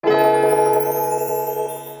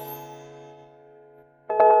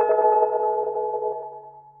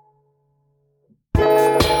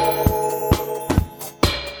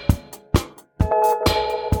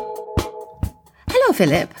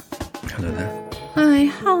Phillip. Hello there.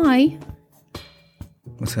 Hi.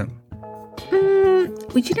 What's up?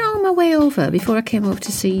 Would you know, on my way over, before I came over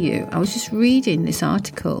to see you, I was just reading this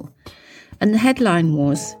article, and the headline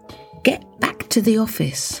was, "Get back to the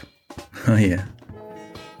office." Oh, yeah.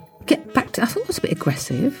 Get back to... I thought it was a bit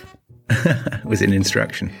aggressive. Was it an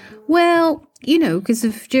instruction? Well, you know, because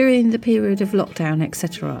during the period of lockdown,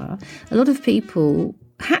 etc., a lot of people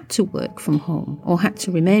had to work from home or had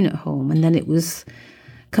to remain at home, and then it was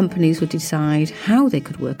companies would decide how they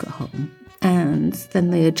could work at home. And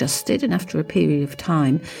then they adjusted, and after a period of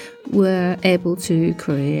time, were able to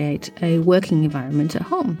create a working environment at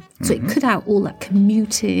home. So it cut out all that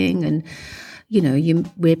commuting, and, you know, you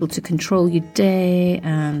were able to control your day.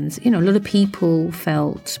 And, you know, a lot of people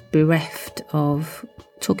felt bereft of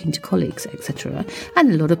talking to colleagues, etc.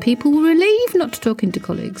 And a lot of people were relieved not talking to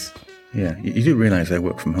colleagues. Yeah, you do realise I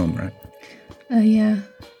work from home, right? Yeah.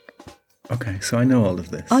 Okay, so I know all of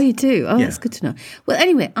this. Oh, you do? Oh, Yeah. That's good to know. Well,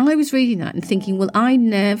 anyway, I was reading that and thinking, well, I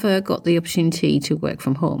never got the opportunity to work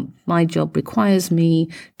from home. My job requires me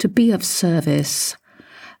to be of service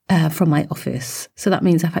from my office. So that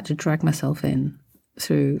means I've had to drag myself in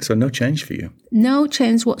through... So no change for you? No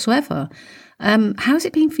change whatsoever. How's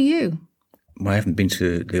it been for you? Well, I haven't been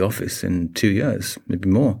to the office in 2 years, maybe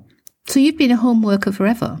more. So you've been a home worker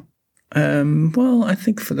forever? Well, I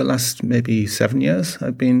think for the last maybe 7 years,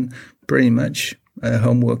 I've been pretty much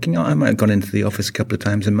home working. I might have gone into the office a couple of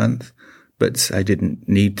times a month, but I didn't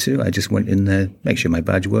need to. I just went in there, make sure my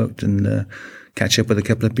badge worked, and catch up with a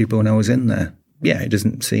couple of people when I was in there. Yeah, it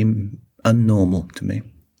doesn't seem unnormal to me.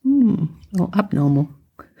 Or abnormal?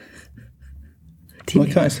 Why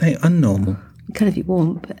can't I say unnormal? Kind of you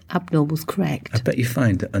won't, but abnormal's correct. I bet you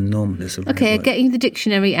find that unnormal is a real Okay, word. getting the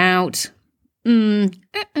dictionary out. You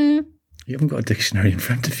haven't got a dictionary in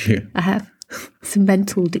front of you. I have. It's a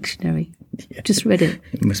mental dictionary. Yeah. Just read it.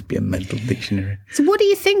 It must be a mental dictionary. So what do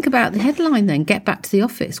you think about the headline then, "Get back to the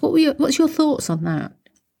office"? What's your thoughts on that?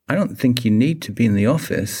 I don't think you need to be in the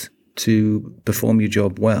office to perform your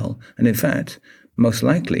job well. And in fact, most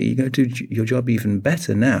likely you're going to do your job even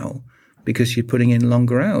better now because you're putting in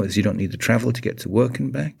longer hours. You don't need to travel to get to work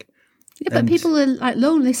and back. Yeah, but people are like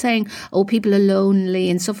lonely, saying, "Oh, people are lonely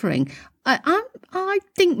and suffering." I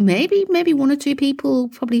think maybe one or two people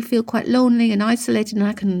probably feel quite lonely and isolated, and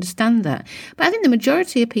I can understand that. But I think the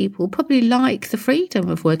majority of people probably like the freedom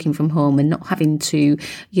of working from home and not having to,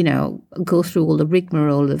 you know, go through all the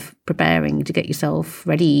rigmarole of preparing to get yourself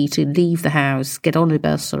ready to leave the house, get on a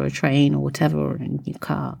bus or a train or whatever, or in your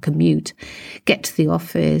car, commute, get to the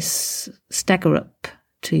office, stagger up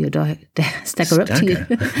to your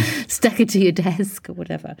stagger to your desk or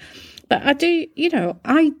whatever. But I do, you know,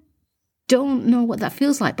 I don't know what that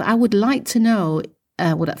feels like, but I would like to know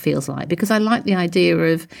what that feels like, because I like the idea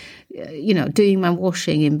of, you know, doing my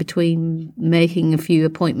washing in between making a few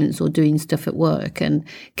appointments or doing stuff at work and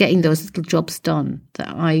getting those little jobs done that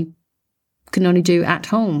I can only do at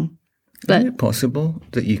home. But is it possible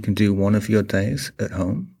that you can do one of your days at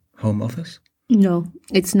home office? No,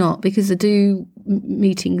 it's not, because I do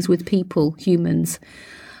meetings with people, humans,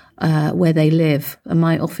 where they live, and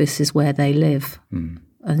my office is where they live.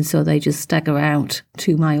 And so they just stagger out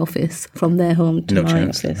to my office from their home to my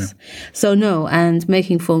office. No. So no, and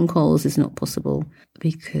making phone calls is not possible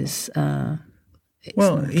because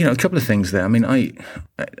Well, you know, a couple of things there. I mean,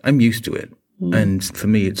 I'm used to it. And for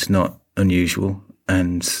me, it's not unusual,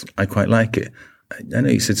 and I quite like it. I know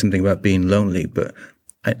you said something about being lonely, but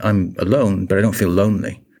I'm alone, but I don't feel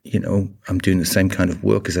lonely. You know, I'm doing the same kind of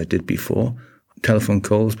work as I did before. Telephone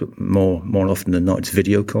calls, but more often than not, it's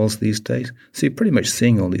video calls these days. So you're pretty much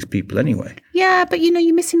seeing all these people anyway. Yeah, but you know,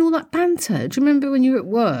 you're missing all that banter. Do you remember when you were at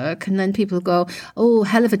work and then people go, "Oh,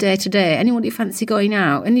 hell of a day today. Anybody fancy going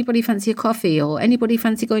out? Anybody fancy a coffee? Or anybody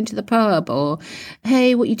fancy going to the pub? Or,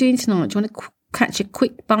 hey, what are you doing tonight? Do you want to catch a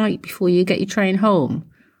quick bite before you get your train home?"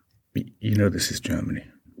 You know this is Germany.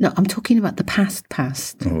 No, I'm talking about the past.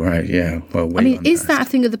 Oh, right, yeah. Well, I mean, is that a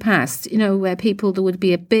thing of the past, you know, where there would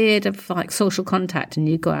be a bit of like social contact and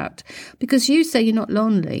you go out? Because you say you're not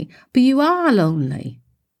lonely, but you are lonely.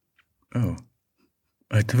 Oh,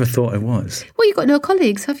 I never thought I was. Well, you've got no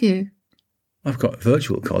colleagues, have you? I've got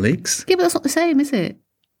virtual colleagues. Yeah, but that's not the same, is it?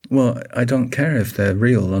 Well, I don't care if they're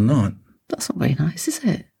real or not. That's not very nice, is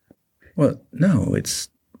it? Well, no, it's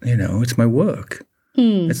my work.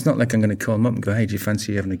 It's not like I'm going to call them up and go, "Hey, do you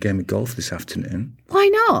fancy having a game of golf this afternoon?" Why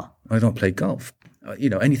not? I don't play golf.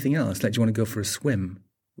 Anything else? Like, do you want to go for a swim?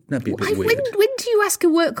 That'd be a bit weird. When do you ask a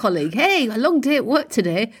work colleague, "Hey, a long day at work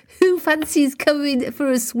today. Who fancies coming for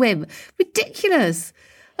a swim?" Ridiculous.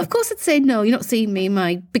 Of course I'd say no. You're not seeing me in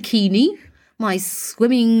my bikini, my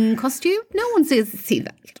swimming costume. No one says, see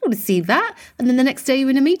that. You don't want to see that. And then the next day you're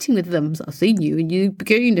in a meeting with them. So I've seen you in your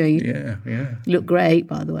bikini. Yeah. You look great,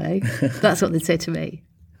 by the way. That's what they say to me.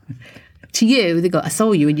 To you, they go, I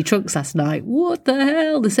saw you in your trunks last night. What the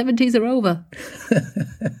hell? The 70s are over.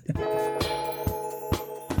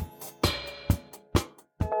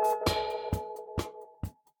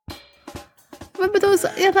 Remember those?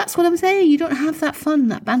 Yeah, that's what I'm saying. You don't have that fun,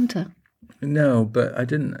 that banter. No, but I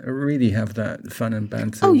didn't really have that fun and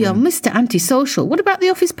banter. Oh, you're Mr. Antisocial. What about the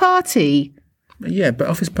office party? Yeah, but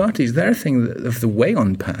office parties, they're a thing of the way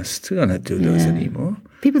on past. We don't do those anymore.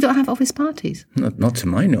 People don't have office parties? Not to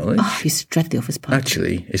my knowledge. Oh, I used to dread the office party.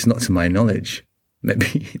 Actually, it's not to my knowledge.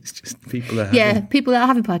 Maybe it's just people that people that are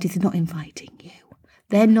having parties are not inviting you.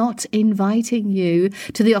 They're not inviting you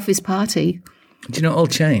to the office party. Do you know, it all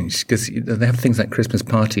changed because they have things like Christmas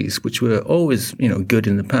parties, which were always, good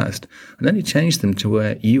in the past. And then you changed them to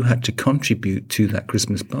where you had to contribute to that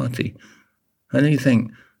Christmas party. And then you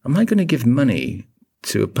think, am I going to give money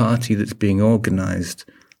to a party that's being organised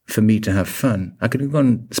for me to have fun? I could go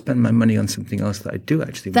and spend my money on something else that I do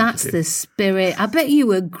actually want to do. That's the spirit. I bet you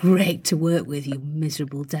were great to work with, you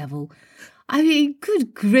miserable devil. I mean,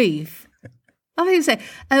 good grief. I was going to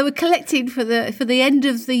say, we're collecting for the end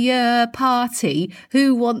of the year party.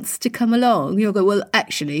 Who wants to come along? You'll go, well,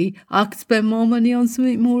 actually, I could spend more money on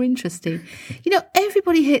something more interesting.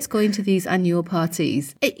 Everybody hates going to these annual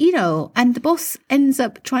parties, and the boss ends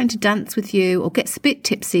up trying to dance with you or gets a bit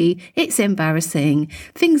tipsy. It's embarrassing.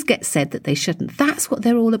 Things get said that they shouldn't. That's what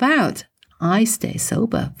they're all about. I stay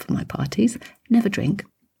sober for my parties, never drink.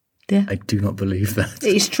 Yeah. I do not believe that.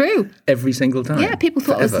 It's true. Every single time. Yeah, people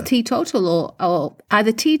thought I was a teetotal or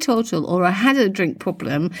either teetotal or I had a drink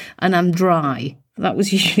problem and I'm dry. That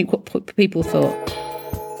was usually what people thought.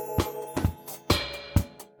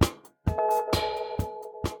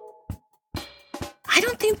 I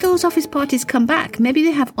don't think those office parties come back. Maybe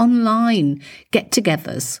they have online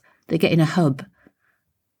get-togethers. They get in a hub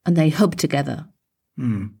and they hub together.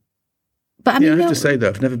 But I have to say that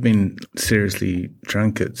I've never been seriously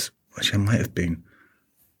drunk at... Actually, I might have been.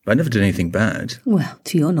 But I never did anything bad. Well,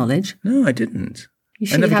 to your knowledge. No, I didn't.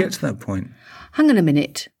 I never get to that point. Hang on a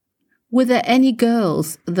minute. Were there any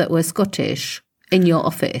girls that were Scottish in your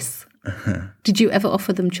office? Did you ever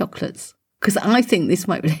offer them chocolates? Because I think this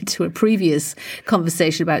might relate to a previous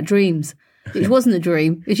conversation about dreams. It wasn't a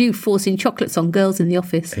dream. It was you forcing chocolates on girls in the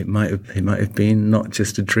office. It might have been not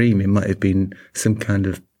just a dream. It might have been some kind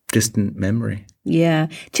of distant memory. Yeah.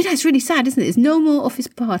 Do you know, it's really sad, isn't it? There's no more office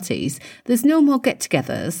parties. There's no more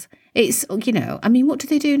get-togethers. It's, what do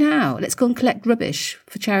they do now? Let's go and collect rubbish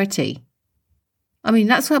for charity. I mean,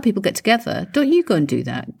 that's how people get together. Don't you go and do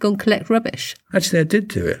that? Go and collect rubbish. Actually, I did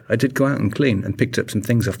do it. I did go out and clean and picked up some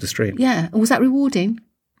things off the street. Yeah. And was that rewarding?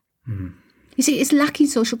 You see, it's lacking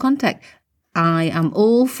social contact. I am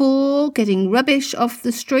all for getting rubbish off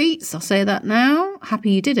the streets. I'll say that now.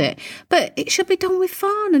 Happy you did it. But it should be done with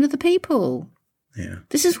fun and other people. Yeah.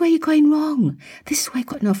 This is where you're going wrong. This is why you've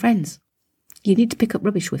got no friends. You need to pick up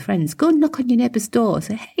rubbish with friends. Go and knock on your neighbour's door.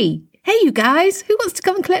 Say, hey, you guys, who wants to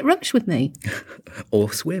come and collect rubbish with me?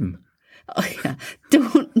 Or swim. Oh, yeah.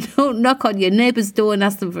 Don't knock on your neighbour's door and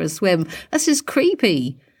ask them for a swim. That's just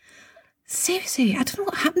creepy. Seriously, I don't know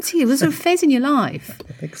what happened to you. Was there a phase in your life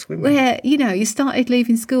where, you started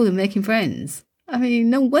leaving school and making friends? I mean,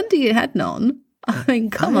 no wonder you had none. I mean,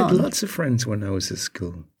 come on. I had lots of friends when I was at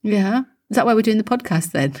school. Yeah. Is that why we're doing the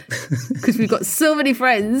podcast then? Because we've got so many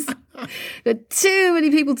friends. We've got too many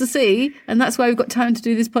people to see. And that's why we've got time to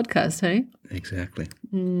do this podcast, hey? Exactly.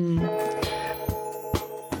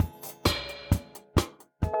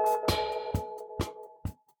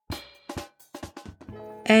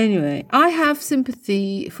 Anyway, I have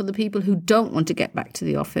sympathy for the people who don't want to get back to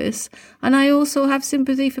the office, and I also have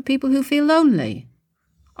sympathy for people who feel lonely.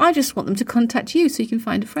 I just want them to contact you so you can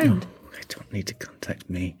find a friend. No, they don't need to contact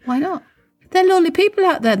me. Why not? There are lonely people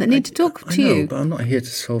out there that need to talk to you. But I'm not here to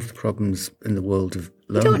solve the problems in the world of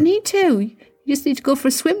lonely. You don't need to. You just need to go for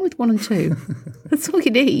a swim with one and two. That's all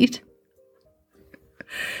you need.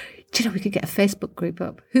 Do you know we could get a Facebook group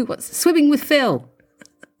up? Who wants swimming with Phil?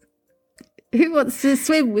 Who wants to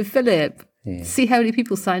swim with Phillip? Yeah. See how many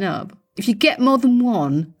people sign up. If you get more than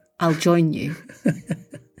one, I'll join you.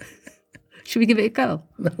 Should we give it a go?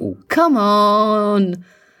 No. Come on.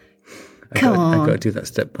 Come on. I've got to do that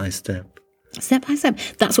step by step. Step by step.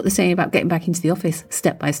 That's what they're saying about getting back into the office.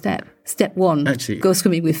 Step by step. Step 1, actually, go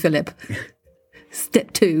swimming with Phillip.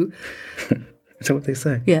 Step 2. Is that what they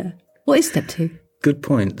say? Yeah. What is step 2? Good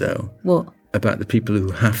point, though. What? About the people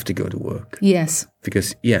who have to go to work. Yes.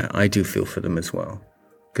 Because, I do feel for them as well.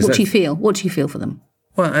 What do you feel? What do you feel for them?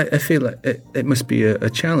 Well, I feel like it must be a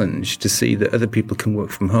challenge to see that other people can work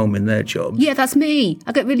from home in their jobs. Yeah, that's me.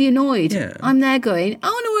 I get really annoyed. Yeah. I'm there going, I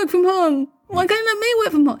want to work from home. Why can't you let me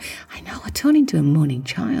work from home? I know, I turn into a moaning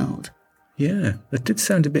child. Yeah, that did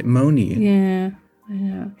sound a bit moany. Yeah, I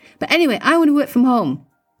know. But anyway, I want to work from home.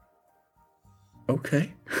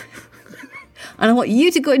 Okay. And I want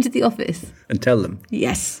you to go into the office. And tell them.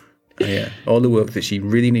 Yes. Yeah, all the work that she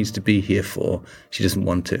really needs to be here for, she doesn't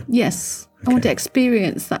want to. Yes. Okay. I want to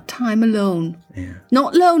experience that time alone. Yeah.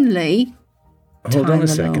 Not lonely. Hold on a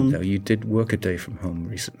second, though. You did work a day from home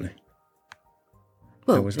recently.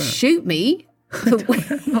 Well, How was that? Shoot me.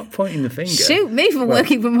 I'm not pointing the finger. Shoot me for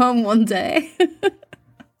working from home one day.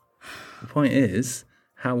 The point is,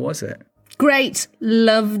 how was it? Great.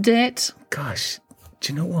 Loved it. Gosh,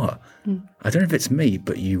 do you know what? I don't know if it's me,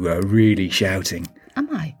 but you were really shouting. Am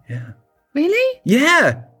I? Yeah. Really?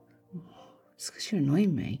 Yeah. It's because you're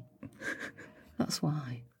annoying me. That's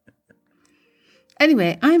why.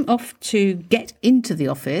 Anyway, I'm off to get into the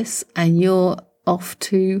office and you're off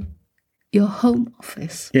to your home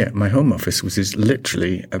office. Yeah, my home office was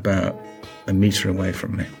literally about a metre away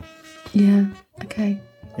from me. Yeah, okay.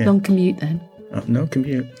 Yeah. Long commute then. No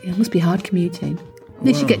commute. Yeah, it must be hard commuting. At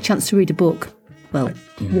least you get a chance to read a book. Well,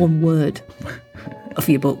 one word of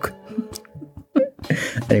your book.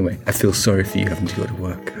 Anyway, I feel sorry for you having to go to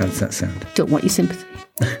work. How does that sound? Don't want your sympathy.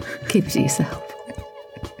 Keep it to yourself.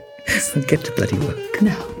 Get to bloody work.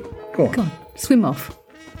 No. Go on. Go on. Swim off.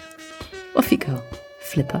 Off you go,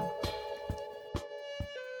 Flipper.